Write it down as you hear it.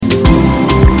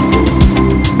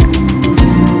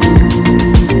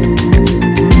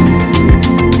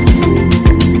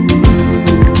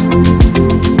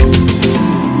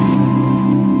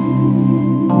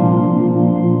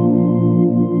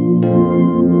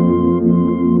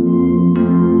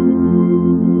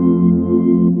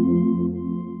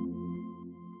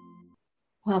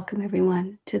Welcome,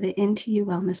 everyone, to the Into You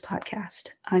Wellness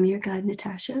podcast. I'm your guide,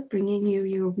 Natasha, bringing you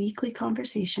your weekly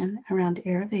conversation around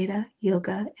Ayurveda,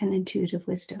 yoga, and intuitive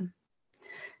wisdom.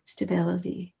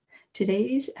 Stability.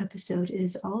 Today's episode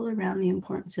is all around the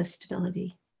importance of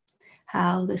stability,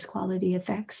 how this quality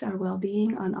affects our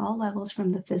well-being on all levels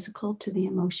from the physical to the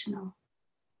emotional.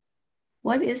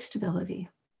 What is stability?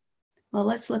 Well,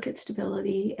 let's look at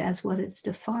stability as what it's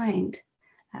defined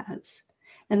as.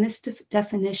 And this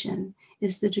definition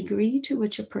is the degree to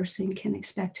which a person can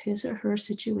expect his or her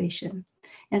situation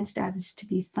and status to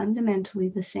be fundamentally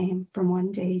the same from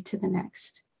one day to the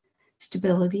next.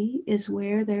 Stability is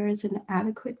where there is an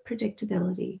adequate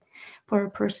predictability for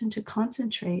a person to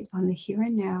concentrate on the here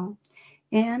and now,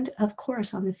 and of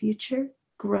course on the future,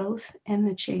 growth, and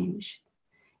the change.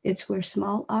 It's where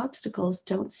small obstacles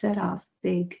don't set off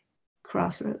big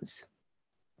crossroads.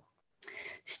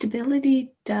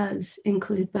 Stability does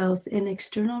include both an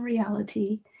external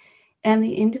reality and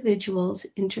the individual's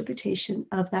interpretation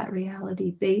of that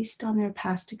reality based on their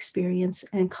past experience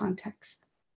and context.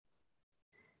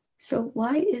 So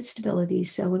why is stability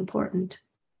so important?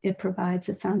 It provides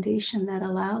a foundation that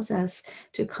allows us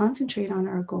to concentrate on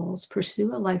our goals,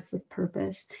 pursue a life with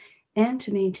purpose, and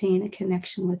to maintain a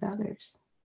connection with others.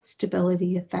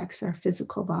 Stability affects our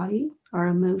physical body, our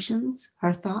emotions,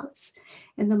 our thoughts,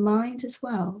 and the mind as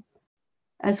well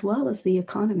as the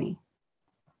economy.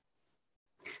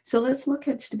 So let's look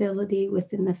at stability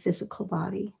within the physical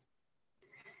body.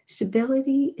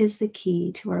 Stability is the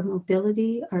key to our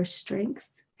mobility, our strength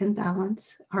and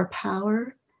balance, our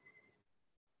power,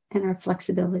 and our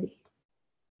flexibility.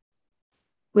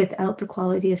 Without the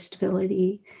quality of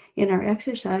stability in our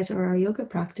exercise or our yoga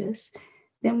practice,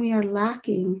 then we are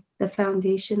lacking the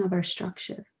foundation of our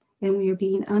structure, and we are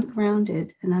being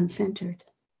ungrounded and uncentered.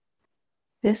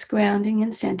 This grounding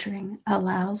and centering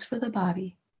allows for the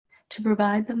body to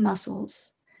provide the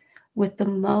muscles with the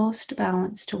most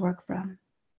balance to work from.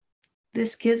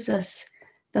 This gives us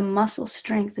the muscle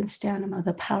strength and stamina,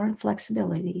 the power and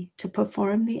flexibility to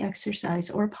perform the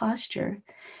exercise or posture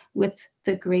with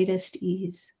the greatest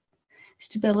ease.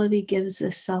 Stability gives us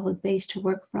a solid base to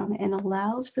work from and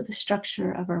allows for the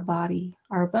structure of our body,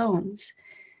 our bones,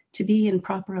 to be in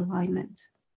proper alignment.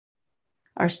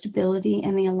 Our stability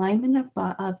and the alignment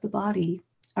of the body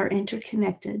are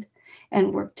interconnected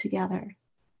and work together.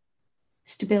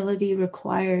 Stability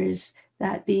requires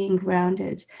that being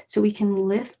grounded so we can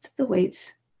lift the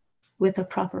weights with a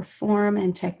proper form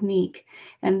and technique,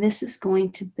 and this is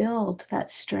going to build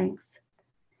that strength.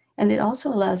 And it also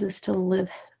allows us to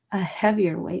lift a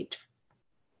heavier weight.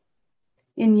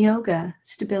 In yoga,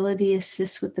 stability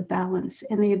assists with the balance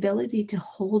and the ability to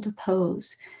hold a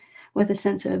pose with a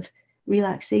sense of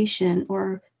relaxation,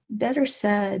 or better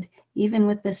said, even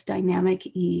with this dynamic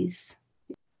ease.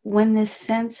 When this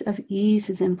sense of ease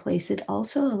is in place, it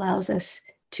also allows us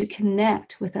to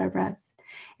connect with our breath.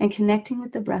 And connecting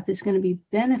with the breath is going to be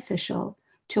beneficial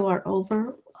to our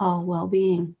overall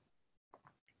well-being.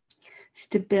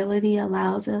 Stability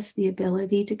allows us the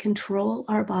ability to control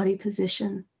our body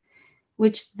position,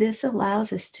 which this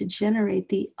allows us to generate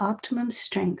the optimum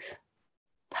strength,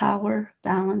 power,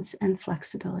 balance, and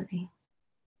flexibility.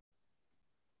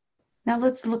 Now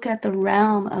let's look at the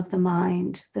realm of the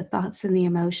mind, the thoughts and the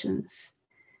emotions,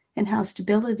 and how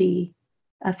stability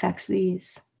affects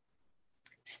these.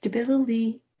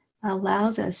 Stability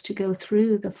allows us to go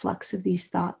through the flux of these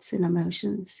thoughts and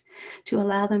emotions, to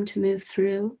allow them to move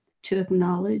through, to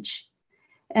acknowledge,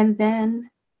 and then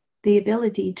the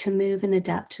ability to move and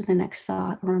adapt to the next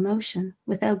thought or emotion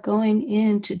without going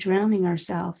into drowning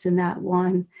ourselves in that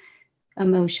one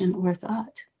emotion or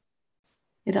thought.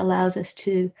 It allows us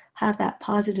to have that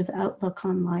positive outlook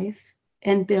on life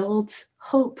and builds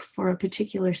hope for a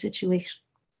particular situation.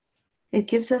 It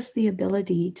gives us the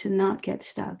ability to not get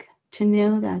stuck, to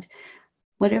know that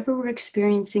whatever we're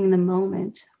experiencing in the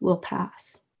moment will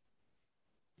pass.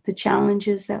 The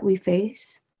challenges that we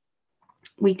face,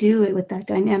 we do it with that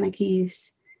dynamic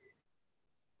ease.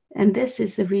 And this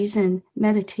is the reason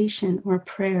meditation or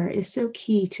prayer is so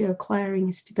key to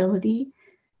acquiring stability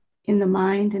in the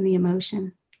mind and the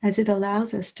emotion, as it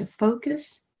allows us to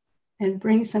focus and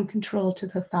bring some control to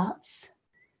the thoughts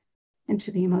and to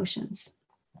the emotions.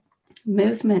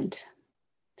 Movement,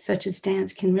 such as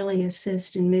dance, can really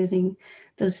assist in moving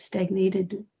those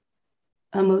stagnated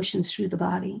emotions through the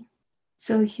body.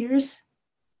 So here's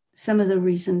some of the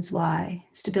reasons why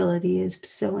stability is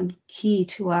so key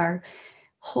to our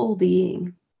whole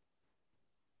being,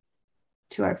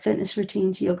 to our fitness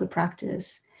routines, yoga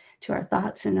practice, to our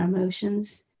thoughts and our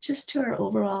emotions, just to our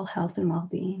overall health and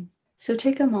well-being. So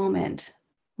take a moment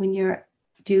when you're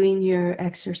doing your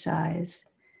exercise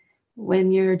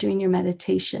when you're doing your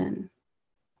meditation,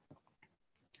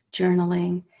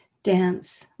 journaling,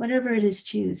 dance, whatever it is,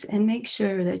 choose, and make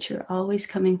sure that you're always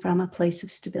coming from a place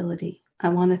of stability. I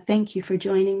want to thank you for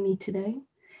joining me today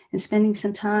and spending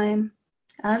some time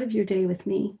out of your day with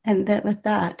me. And that with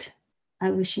that, I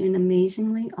wish you an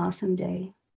amazingly awesome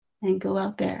day, and go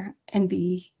out there and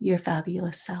be your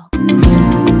fabulous self.